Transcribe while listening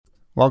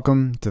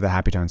Welcome to the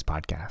Happy Times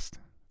Podcast,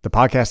 the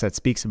podcast that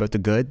speaks about the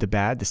good, the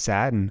bad, the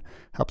sad, and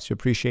helps you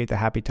appreciate the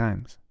happy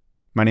times.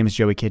 My name is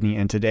Joey Kidney,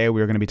 and today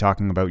we're going to be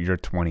talking about your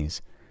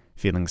 20s,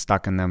 feeling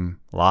stuck in them,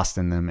 lost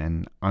in them,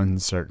 and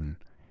uncertain.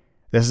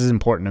 This is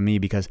important to me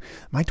because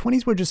my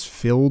 20s were just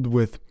filled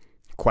with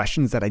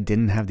questions that I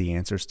didn't have the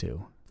answers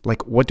to.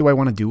 Like, what do I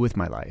want to do with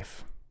my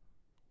life?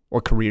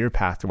 What career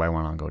path do I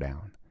want to go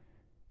down?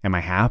 Am I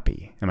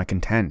happy? Am I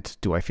content?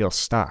 Do I feel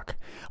stuck?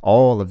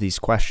 All of these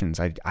questions,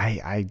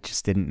 I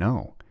just didn't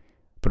know.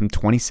 But I'm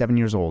 27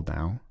 years old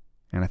now,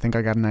 and I think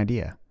I got an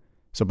idea.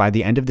 So by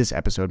the end of this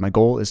episode, my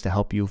goal is to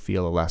help you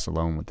feel less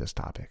alone with this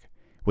topic,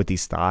 with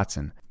these thoughts,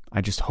 and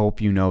I just hope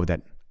you know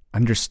that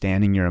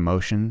understanding your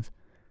emotions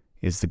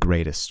is the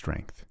greatest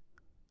strength.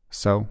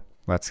 So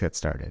let's get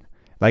started.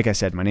 Like I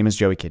said, my name is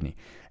Joey Kidney.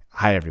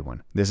 Hi,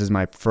 everyone. This is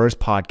my first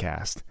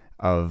podcast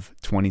of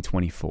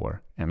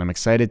 2024, and I'm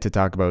excited to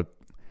talk about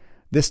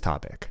this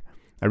topic.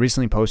 I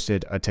recently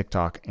posted a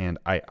TikTok and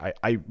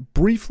I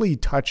briefly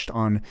touched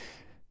on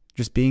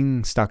just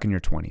being stuck in your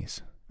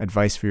 20s,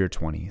 advice for your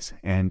 20s,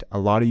 and a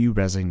lot of you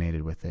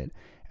resonated with it.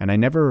 And I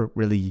never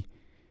really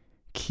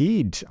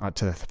keyed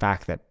to the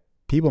fact that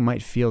people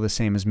might feel the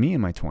same as me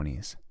in my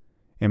 20s.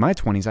 In my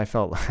 20s, I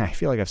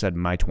feel like I've said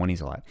my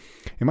 20s a lot.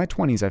 In my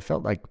 20s, I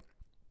felt like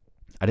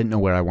I didn't know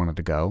where I wanted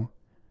to go.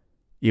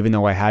 Even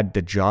though I had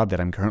the job that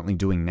I'm currently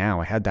doing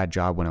now, I had that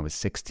job when I was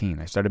 16.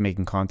 I started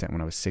making content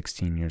when I was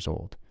 16 years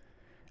old.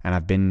 And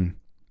I've been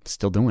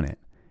still doing it.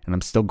 And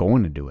I'm still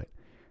going to do it.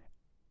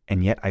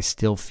 And yet I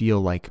still feel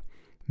like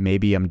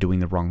maybe I'm doing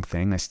the wrong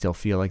thing. I still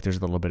feel like there's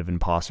a little bit of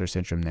imposter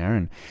syndrome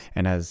there.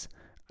 And as,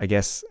 I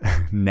guess,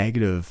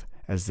 negative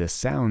as this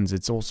sounds,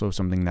 it's also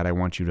something that I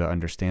want you to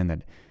understand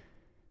that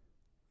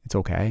it's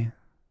okay.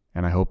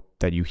 And I hope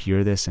that you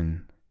hear this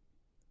and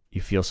you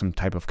feel some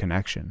type of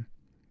connection.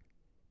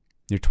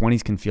 Your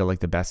 20s can feel like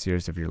the best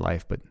years of your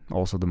life, but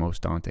also the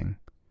most daunting.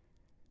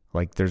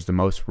 Like there's the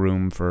most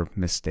room for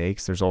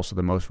mistakes. There's also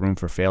the most room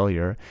for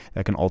failure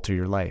that can alter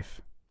your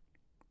life.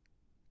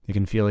 You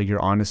can feel like you're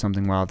onto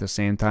something while at the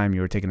same time you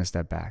were taking a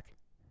step back.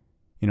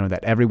 You know,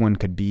 that everyone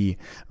could be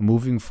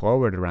moving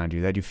forward around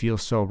you, that you feel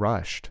so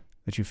rushed,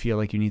 that you feel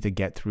like you need to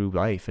get through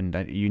life and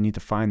that you need to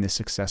find this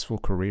successful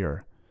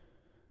career.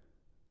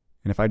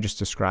 And if I just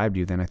described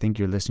you, then I think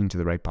you're listening to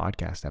the right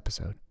podcast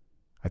episode.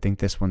 I think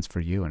this one's for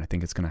you, and I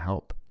think it's going to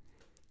help.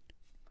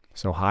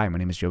 So hi, my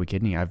name is Joey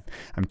Kidney.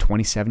 I'm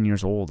 27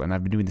 years old, and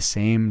I've been doing the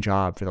same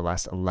job for the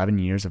last 11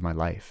 years of my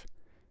life.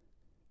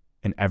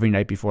 And every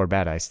night before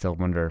bed, I still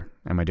wonder,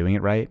 am I doing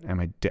it right? Am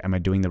I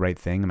doing the right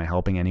thing? Am I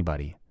helping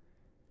anybody?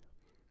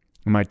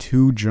 In my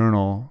 2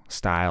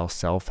 journal-style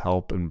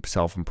self-help and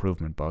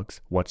self-improvement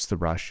books, What's the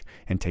Rush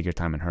and Take Your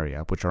Time and Hurry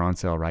Up, which are on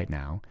sale right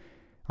now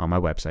on my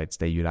website,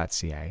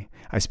 stayu.ca,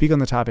 I speak on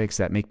the topics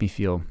that make me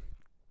feel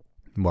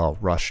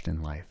rushed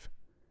in life,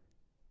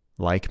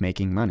 like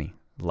making money,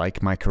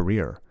 like my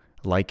career,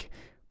 like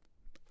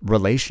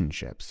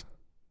relationships.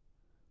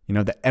 You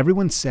know, that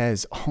everyone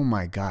says, oh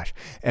my gosh,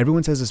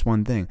 everyone says this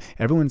one thing.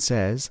 Everyone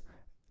says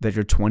that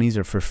your 20s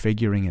are for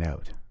figuring it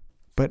out.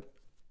 But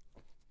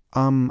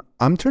I'm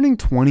turning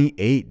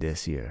 28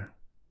 this year.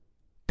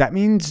 That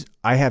means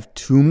I have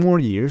 2 more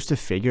years to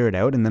figure it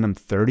out and then I'm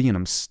 30 and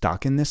I'm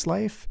stuck in this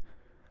life?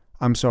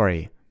 I'm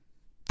sorry,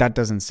 that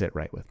doesn't sit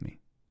right with me.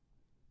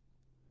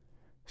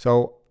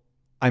 So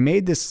I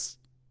made this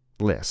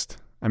list.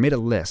 I made a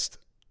list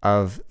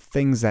of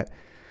things that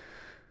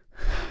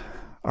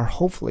are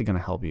hopefully going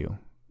to help you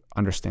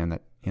understand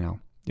that, you know,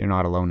 you're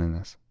not alone in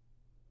this.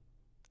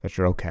 That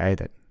you're okay,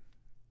 that,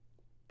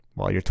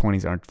 your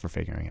 20s aren't for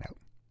figuring it out.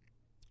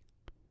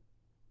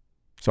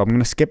 So I'm going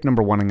to skip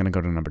number 1. I'm going to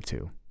go to number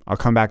 2. I'll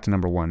come back to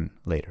number 1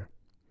 later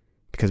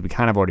because we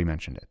kind of already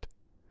mentioned it.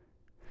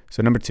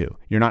 So number 2,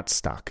 you're not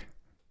stuck.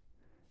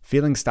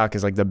 Feeling stuck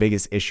is like the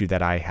biggest issue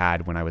that I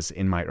had when I was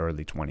in my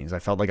early 20s. I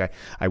felt like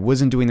I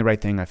wasn't doing the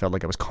right thing. I felt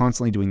like I was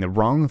constantly doing the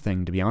wrong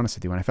thing, to be honest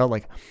with you. And I felt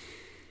like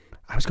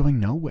I was going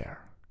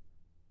nowhere.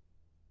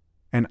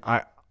 And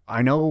I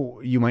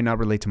know you might not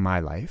relate to my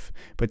life,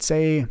 but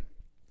say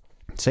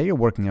you're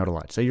working out a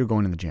lot. Say you're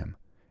going to the gym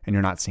and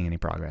you're not seeing any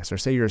progress. Or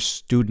say you're a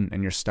student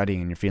and you're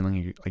studying and you're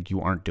feeling like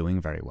you aren't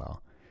doing very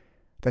well.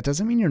 That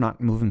doesn't mean you're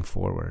not moving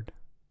forward.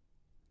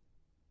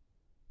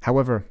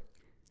 However,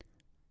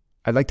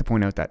 I'd like to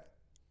point out that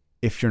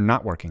if you're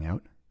not working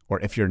out or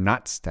if you're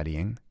not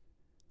studying,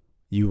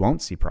 you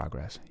won't see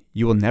progress.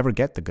 You will never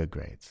get the good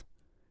grades.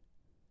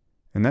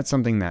 And that's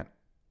something that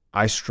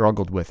I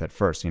struggled with at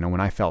first. You know,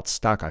 when I felt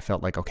stuck, I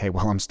felt like, okay,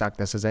 I'm stuck.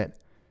 This is it.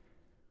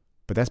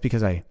 But that's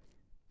because I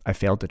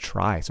failed to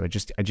try. So I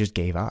just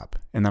gave up.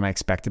 And then I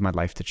expected my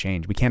life to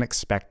change. We can't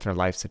expect our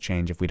lives to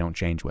change if we don't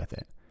change with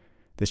it.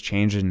 This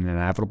change is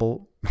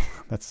inevitable.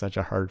 That's such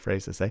a hard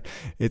phrase to say.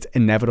 It's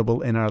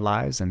inevitable in our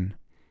lives, and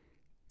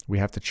we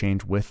have to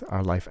change with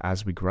our life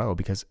as we grow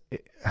because,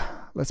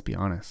 let's be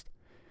honest,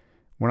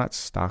 we're not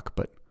stuck,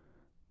 but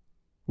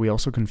we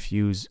also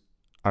confuse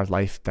our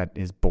life that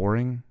is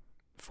boring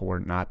for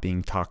not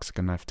being toxic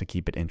enough to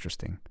keep it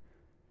interesting.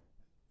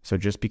 So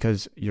just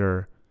because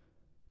you're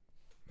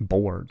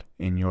bored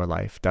in your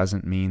life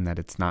doesn't mean that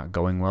it's not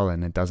going well,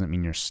 and it doesn't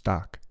mean you're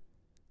stuck.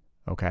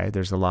 Okay?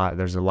 There's a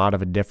lot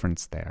of a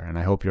difference there, and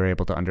I hope you're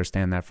able to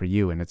understand that for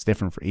you, and it's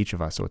different for each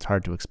of us, so it's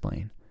hard to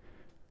explain.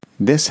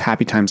 This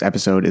Happy Times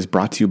episode is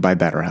brought to you by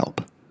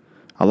BetterHelp.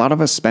 A lot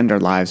of us spend our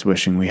lives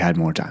wishing we had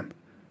more time.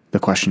 The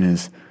question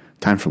is,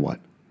 time for what?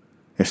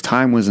 If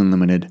time was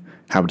unlimited,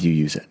 how would you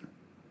use it?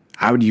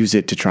 I would use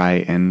it to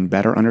try and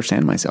better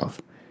understand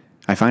myself.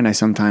 I find I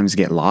sometimes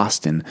get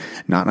lost in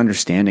not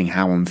understanding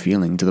how I'm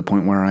feeling to the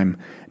point where I'm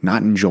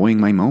not enjoying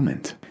my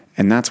moment.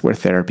 And that's where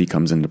therapy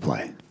comes into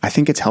play. I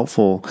think it's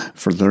helpful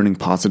for learning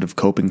positive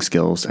coping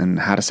skills and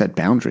how to set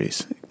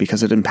boundaries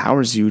because it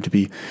empowers you to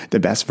be the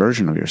best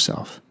version of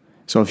yourself.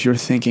 So if you're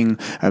thinking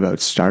about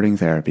starting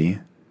therapy,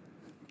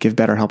 give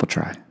BetterHelp a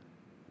try.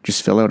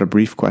 Just fill out a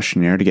brief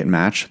questionnaire to get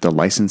matched with a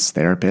licensed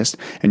therapist,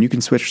 and you can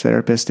switch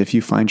therapists if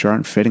you find you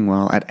aren't fitting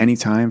well at any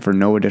time for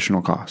no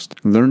additional cost.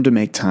 Learn to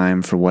make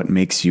time for what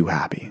makes you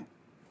happy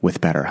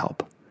with BetterHelp.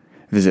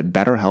 Visit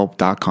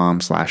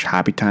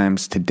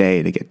betterhelp.com/happytimes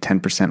today to get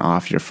 10%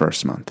 off your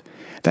first month.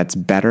 That's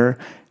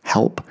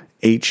BetterHelp,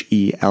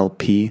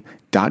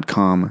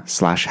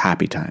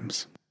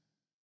 HELP.com/happytimes.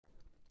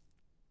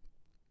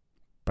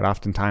 But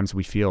oftentimes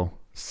we feel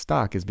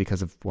stuck is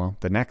because of,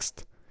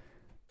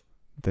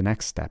 the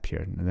next step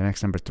here, the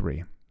next number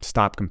 3,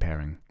 stop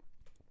comparing.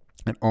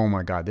 And oh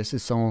my God, this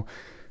is so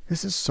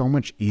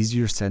much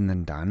easier said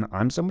than done.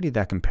 I'm somebody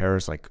that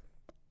compares like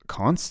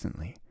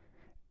constantly.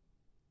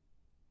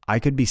 I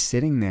could be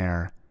sitting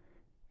there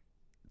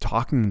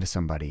talking to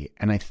somebody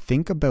and I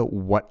think about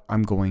what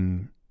I'm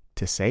going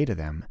to say to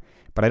them,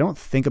 but I don't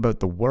think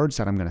about the words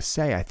that I'm going to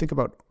say. I think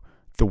about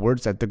the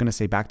words that they're going to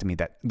say back to me,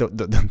 that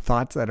the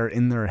thoughts that are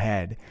in their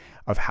head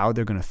of how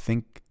they're going to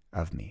think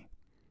of me.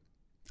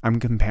 I'm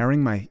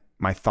comparing my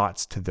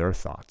thoughts to their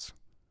thoughts.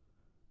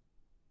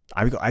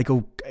 I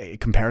go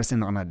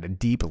comparison on a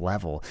deep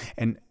level,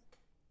 and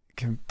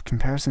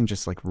comparison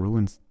just like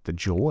ruins the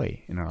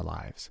joy in our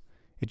lives.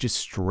 It just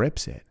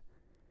strips it.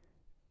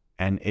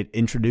 And it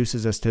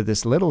introduces us to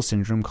this little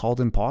syndrome called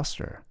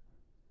imposter.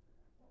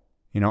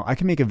 I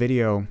can make a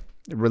video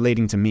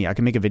relating to me. I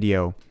can make a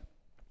video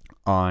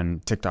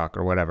on TikTok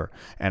or whatever,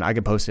 and I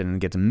could post it and it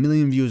gets 1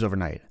 million views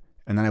overnight.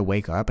 And then I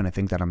wake up and I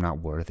think that I'm not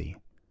worthy.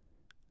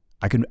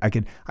 I could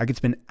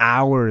spend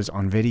hours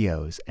on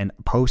videos and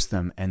post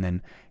them, and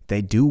then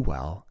they do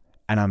well.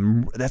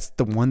 And that's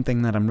the one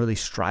thing that I'm really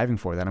striving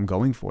for, that I'm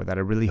going for, that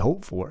I really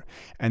hope for.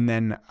 And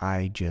then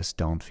I just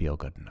don't feel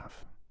good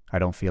enough. I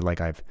don't feel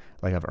like I've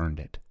earned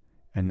it.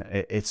 And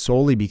it's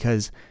solely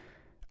because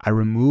I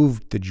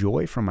removed the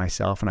joy from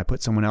myself and I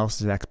put someone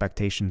else's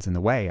expectations in the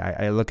way.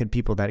 I look at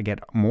people that get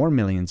more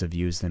millions of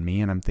views than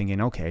me, and I'm thinking,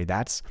 okay,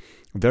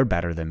 they're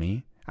better than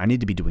me. I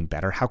need to be doing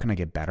better. How can I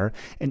get better?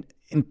 And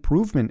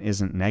improvement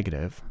isn't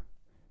negative,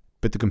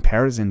 but the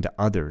comparison to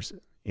others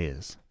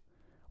is.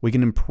 We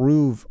can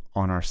improve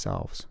on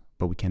ourselves,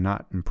 but we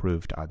cannot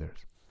improve to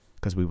others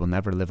because we will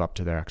never live up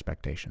to their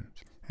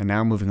expectations. And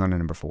now moving on to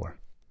number 4,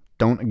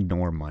 don't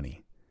ignore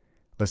money.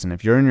 Listen,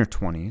 if you're in your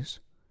 20s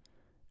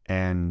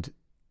and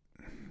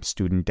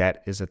student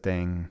debt is a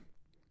thing,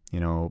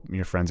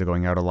 your friends are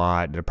going out a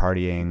lot, they're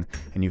partying,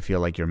 and you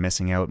feel like you're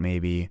missing out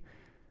maybe,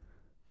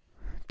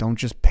 don't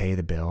just pay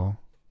the bill.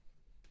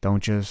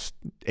 Don't just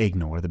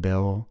ignore the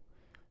bill.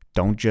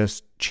 Don't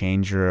just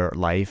change your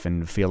life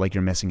and feel like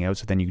you're missing out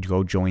so then you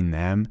go join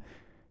them.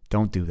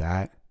 Don't do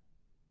that.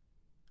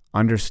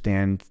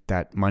 Understand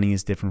that money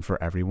is different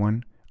for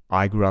everyone.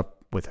 I grew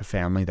up with a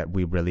family that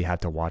we really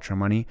had to watch our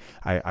money.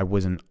 I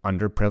wasn't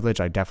underprivileged.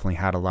 I definitely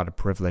had a lot of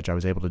privilege. I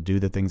was able to do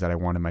the things that I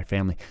wanted. My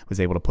family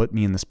was able to put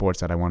me in the sports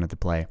that I wanted to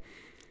play.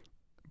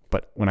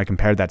 But when I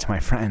compared that to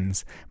my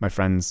friends,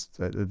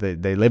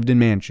 they lived in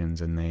mansions,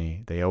 and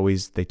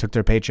they took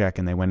their paycheck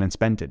and they went and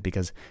spent it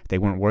because they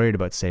weren't worried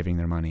about saving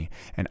their money.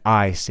 And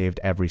I saved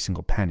every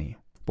single penny.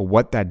 But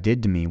what that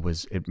did to me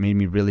was it made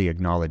me really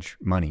acknowledge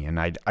money. And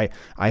I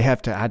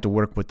had to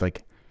work with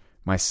like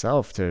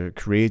myself to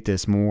create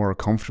this more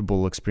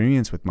comfortable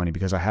experience with money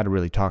because I had a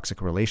really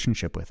toxic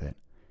relationship with it.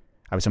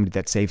 I was somebody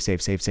that saved.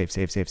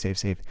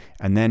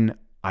 And then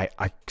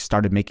I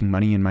started making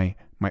money in my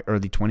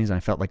early 20s, and I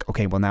felt like,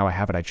 okay, well, now I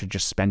have it. I should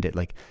just spend it.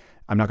 Like,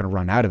 I'm not going to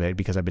run out of it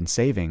because I've been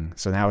saving.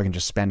 So now I can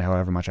just spend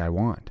however much I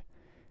want.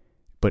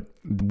 But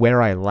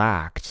where I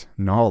lacked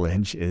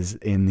knowledge is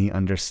in the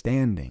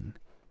understanding.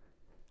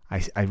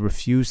 I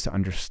refused to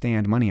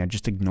understand money. I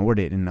just ignored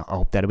it and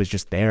hoped that it was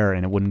just there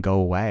and it wouldn't go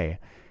away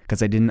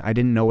because I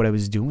didn't know what I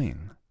was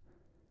doing.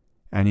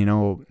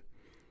 And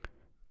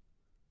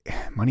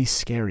money's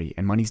scary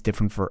and money's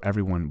different for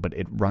everyone, but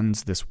it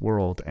runs this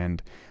world.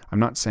 And I'm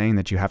not saying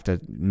that you have to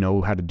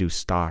know how to do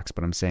stocks,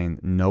 but I'm saying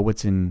know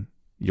what's in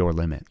your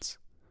limits.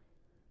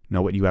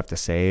 Know what you have to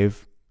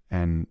save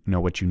and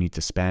know what you need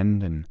to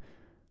spend, and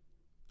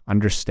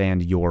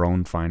understand your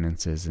own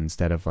finances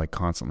instead of like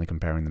constantly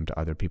comparing them to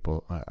other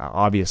people.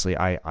 Obviously,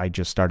 I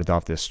just started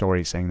off this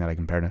story saying that I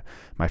compared to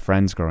my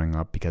friends growing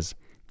up because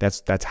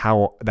that's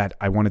how that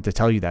I wanted to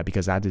tell you that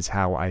because that is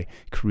how I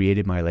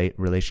created my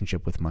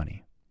relationship with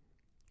money.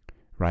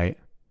 Right?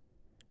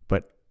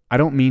 I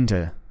don't mean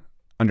to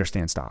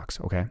understand stocks,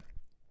 okay?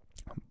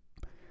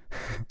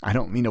 I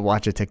don't mean to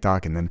watch a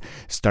TikTok and then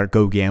start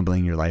go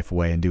gambling your life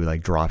away and do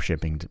like drop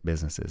shipping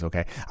businesses,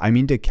 okay? I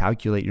mean to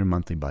calculate your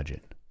monthly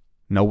budget.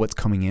 Know what's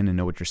coming in and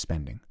know what you're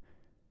spending.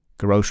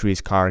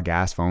 Groceries, car,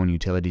 gas, phone,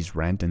 utilities,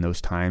 rent, and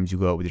those times you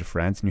go out with your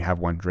friends and you have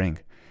one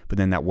drink. But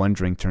then that one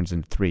drink turns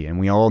into 3. And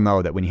we all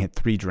know that when you hit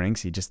 3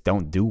 drinks, you just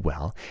don't do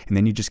well. And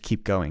then you just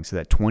keep going. So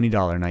that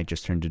 $20 night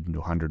just turned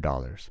into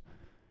 $100.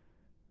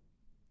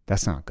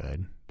 That's not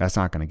good. That's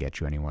not going to get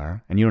you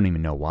anywhere. And you don't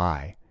even know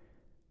why.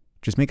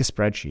 Just make a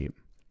spreadsheet,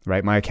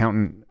 right? My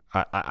accountant,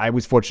 I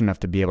was fortunate enough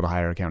to be able to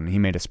hire an accountant. He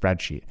made a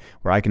spreadsheet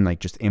where I can like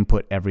just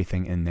input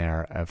everything in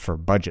there for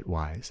budget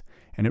wise.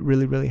 And it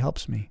really, really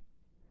helps me.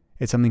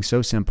 It's something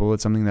so simple.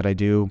 It's something that I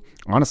do,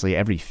 honestly,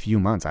 every few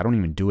months. I don't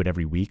even do it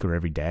every week or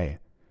every day.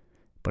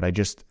 But I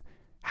just,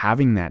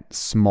 having that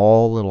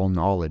small little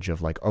knowledge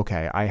of like,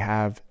 okay, I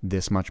have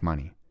this much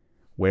money.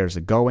 Where's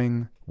it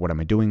going? What am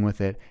I doing with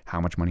it?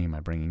 How much money am I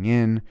bringing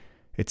in?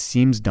 It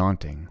seems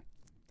daunting.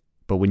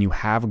 But when you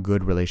have a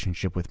good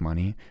relationship with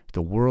money,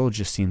 the world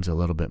just seems a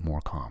little bit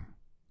more calm.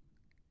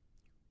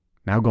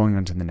 Now going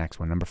on to the next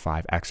one, number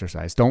 5,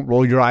 exercise. Don't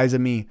roll your eyes at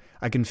me.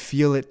 I can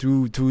feel it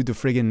through the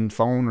friggin'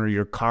 phone or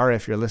your car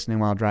if you're listening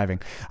while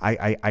driving.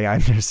 I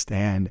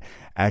understand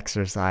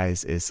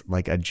exercise is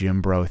like a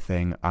gym bro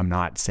thing. I'm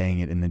not saying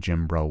it in the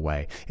gym bro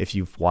way. If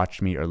you've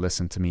watched me or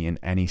listened to me in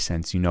any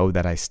sense, you know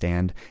that I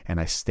stand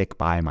and I stick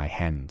by my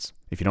HENS.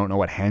 If you don't know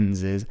what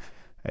HENS is,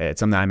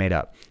 it's something I made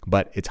up.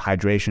 But it's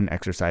hydration,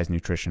 exercise,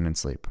 nutrition, and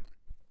sleep.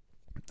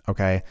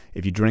 Okay?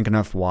 If you drink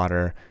enough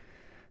water,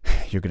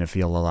 you're going to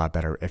feel a lot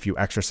better. If you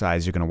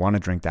exercise, you're going to want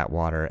to drink that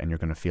water and you're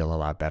going to feel a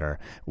lot better.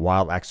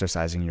 While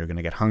exercising, you're going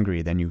to get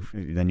hungry. Then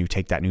you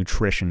take that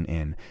nutrition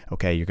in.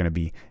 Okay, you're going to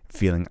be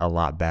feeling a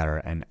lot better.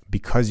 And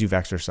because you've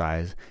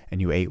exercised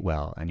and you ate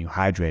well and you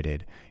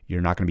hydrated,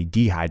 you're not going to be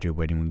dehydrated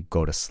when you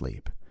go to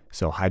sleep.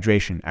 So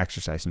hydration,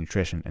 exercise,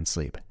 nutrition, and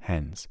sleep,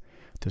 HENS.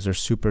 Those are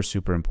super,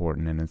 super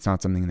important. And it's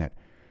not something that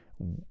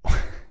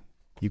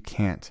you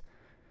can't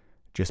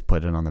just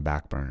put it on the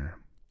back burner.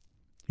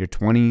 Your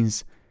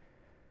 20s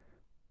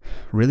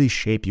really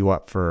shape you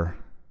up for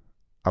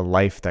a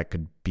life that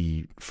could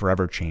be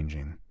forever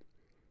changing.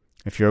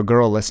 If you're a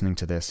girl listening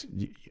to this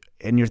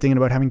and you're thinking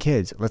about having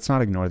kids, let's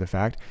not ignore the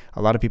fact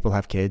a lot of people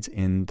have kids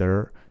in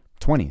their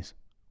 20s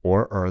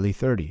or early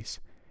 30s,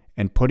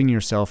 and putting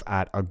yourself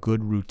at a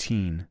good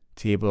routine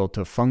to be able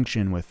to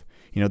function with,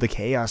 the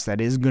chaos that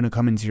is going to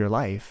come into your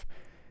life,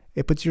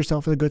 it puts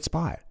yourself in a good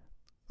spot.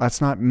 That's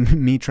not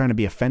me trying to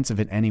be offensive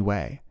in any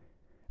way.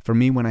 For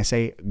me, when I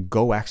say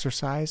go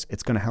exercise,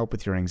 it's going to help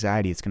with your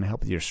anxiety. It's going to help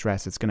with your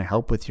stress. It's going to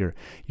help with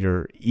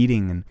your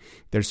eating. And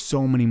there's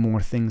so many more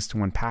things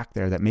to unpack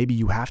there that maybe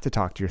you have to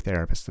talk to your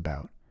therapist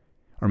about.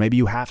 Or maybe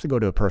you have to go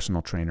to a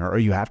personal trainer, or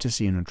you have to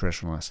see a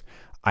nutritionalist.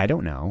 I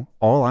don't know.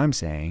 All I'm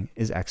saying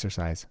is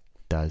exercise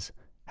does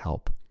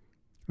help.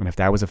 And if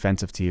that was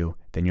offensive to you,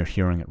 then you're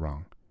hearing it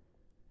wrong.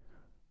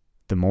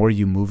 The more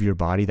you move your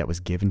body that was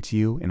given to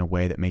you in a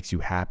way that makes you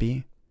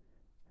happy,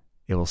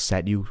 it will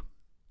set you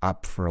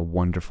up for a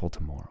wonderful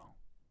tomorrow.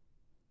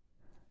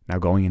 Now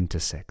going into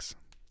 6,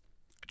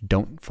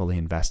 don't fully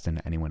invest in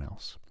anyone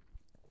else.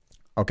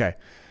 Okay.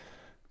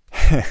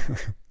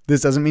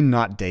 This doesn't mean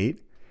not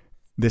date.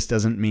 This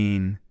doesn't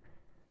mean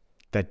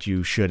that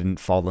you shouldn't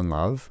fall in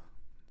love.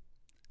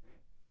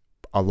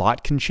 A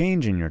lot can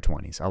change in your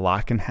 20s. A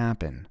lot can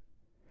happen.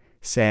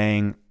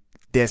 Saying,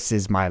 this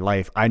is my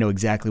life, I know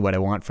exactly what I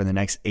want for the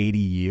next 80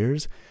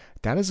 years,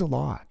 that is a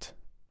lot.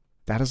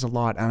 That is a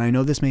lot. And I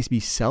know this may be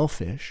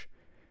selfish,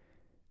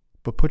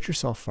 but put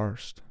yourself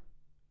first.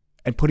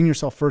 And putting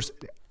yourself first,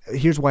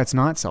 here's why it's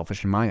not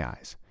selfish in my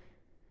eyes.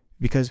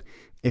 Because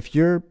if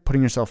you're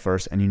putting yourself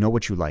first and you know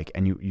what you like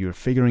and you're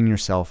figuring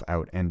yourself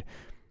out, and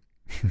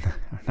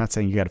I'm not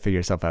saying you got to figure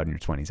yourself out in your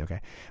 20s,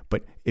 okay?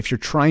 But if you're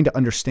trying to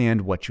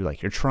understand what you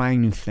like, you're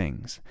trying new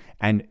things,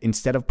 and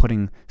instead of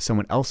putting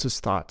someone else's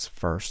thoughts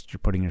first, you're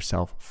putting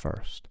yourself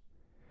first.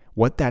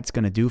 What that's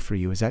going to do for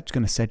you is that's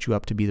going to set you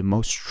up to be the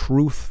most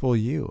truthful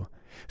you.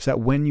 So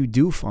that when you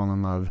do fall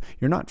in love,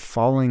 you're not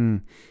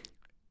falling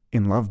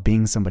in love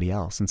being somebody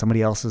else, and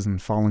somebody else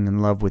isn't falling in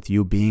love with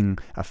you being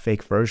a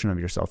fake version of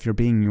yourself. You're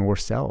being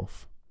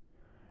yourself.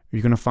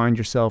 You're going to find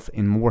yourself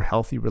in more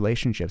healthy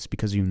relationships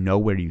because you know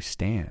where you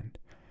stand.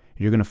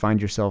 You're going to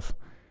find yourself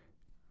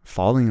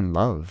falling in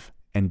love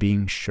and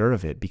being sure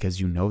of it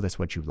because you know that's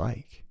what you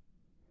like.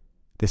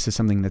 This is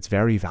something that's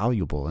very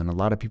valuable, and a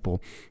lot of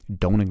people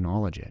don't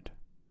acknowledge it.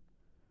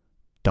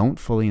 Don't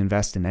fully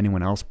invest in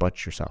anyone else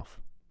but yourself.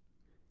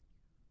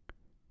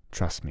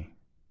 Trust me.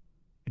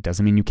 It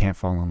doesn't mean you can't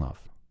fall in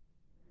love.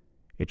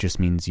 It just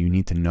means you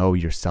need to know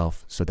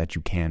yourself so that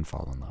you can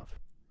fall in love.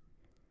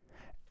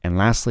 And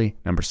lastly,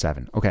 number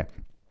 7. Okay,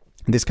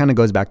 this kind of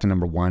goes back to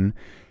number 1,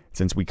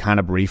 since we kind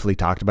of briefly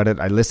talked about it.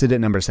 I listed it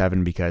number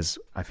 7 because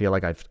I feel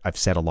like I've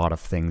said a lot of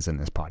things in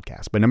this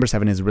podcast. But number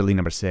 7 is really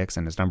number 6,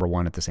 and it's number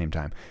 1 at the same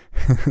time,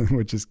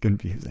 which is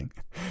confusing.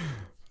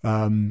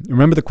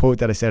 Remember the quote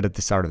that I said at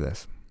the start of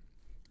this?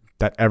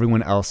 that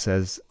everyone else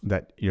says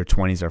that your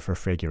 20s are for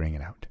figuring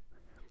it out.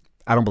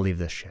 I don't believe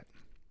this shit.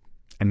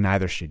 And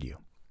neither should you.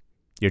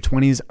 Your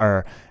 20s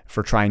are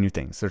for trying new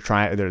things.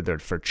 They're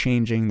for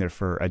changing. They're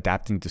for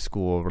adapting to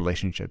school,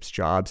 relationships,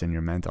 jobs, and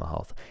your mental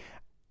health.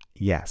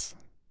 Yes.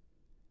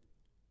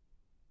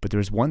 But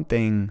there's one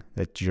thing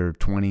that your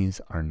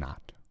 20s are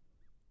not.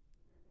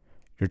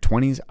 Your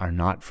 20s are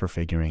not for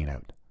figuring it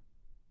out.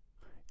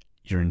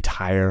 Your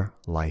entire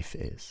life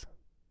is.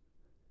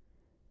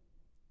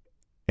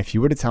 If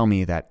you were to tell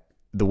me that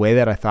the way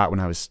that I thought when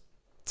I was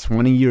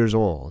 20 years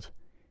old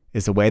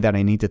is the way that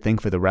I need to think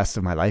for the rest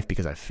of my life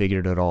because I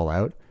figured it all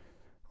out,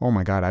 oh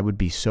my God, I would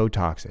be so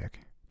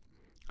toxic.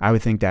 I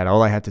would think that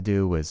all I had to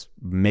do was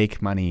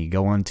make money,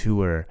 go on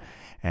tour,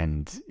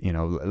 and,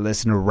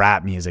 listen to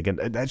rap music. And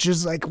that's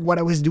just like what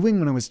I was doing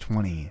when I was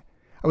 20.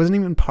 I wasn't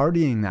even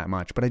partying that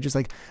much, but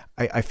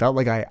I felt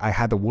like I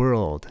had the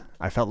world.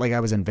 I felt like I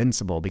was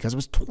invincible because I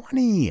was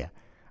 20. I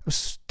was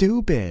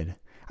stupid.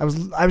 I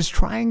was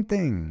trying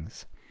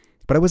things,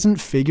 but I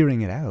wasn't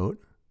figuring it out.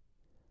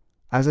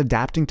 I was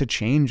adapting to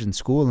change in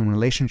school and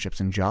relationships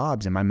and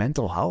jobs and my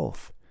mental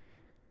health.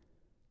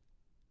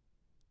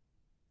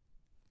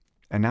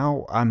 And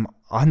now I'm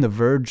on the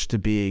verge to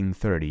being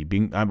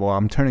 30.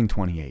 I'm turning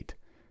 28.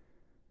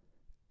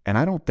 And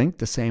I don't think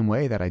the same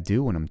way that I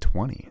do when I'm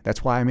 20.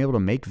 That's why I'm able to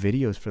make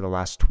videos for the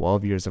last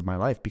 12 years of my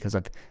life, because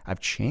I've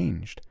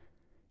changed.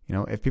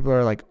 If people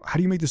are like, how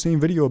do you make the same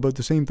video about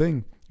the same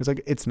thing? It's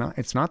like, it's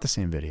not the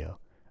same video.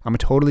 I'm a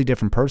totally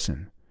different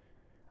person.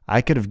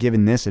 I could have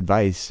given this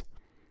advice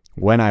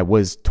when I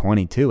was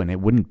 22 and it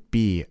wouldn't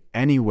be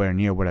anywhere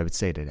near what I would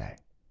say today.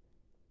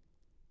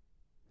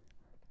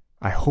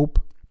 I hope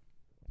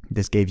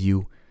this gave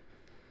you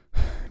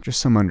just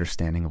some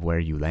understanding of where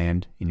you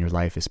land in your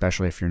life,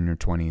 especially if you're in your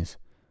 20s.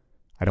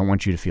 I don't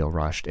want you to feel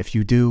rushed. If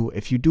you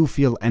do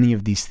feel any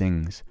of these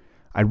things,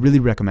 I really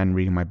recommend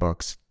reading my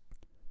books,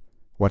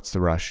 What's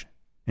the Rush?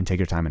 And Take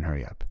Your Time and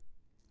Hurry Up.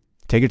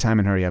 Take Your Time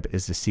and Hurry Up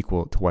is the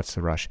sequel to What's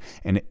the Rush?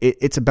 And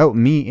it's about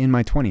me in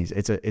my 20s.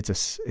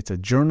 It's a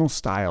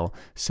journal-style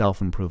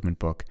self-improvement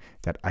book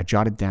that I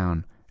jotted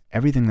down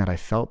everything that I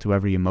felt, to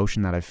every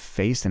emotion that I've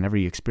faced, and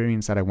every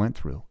experience that I went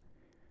through.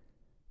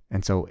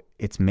 And so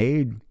it's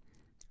made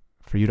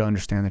for you to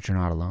understand that you're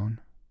not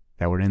alone,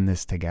 that we're in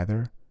this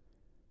together,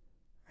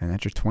 and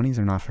that your 20s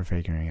are not for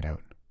figuring it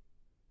out,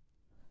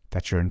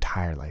 that your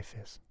entire life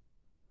is.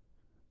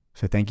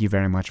 So thank you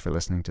very much for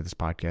listening to this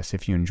podcast.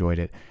 If you enjoyed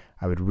it,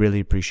 I would really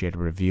appreciate a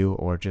review,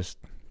 or just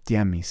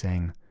DM me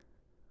saying,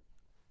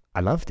 I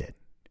loved it.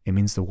 It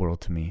means the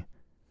world to me.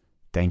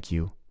 Thank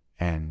you,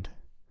 and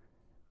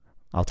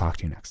I'll talk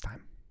to you next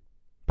time.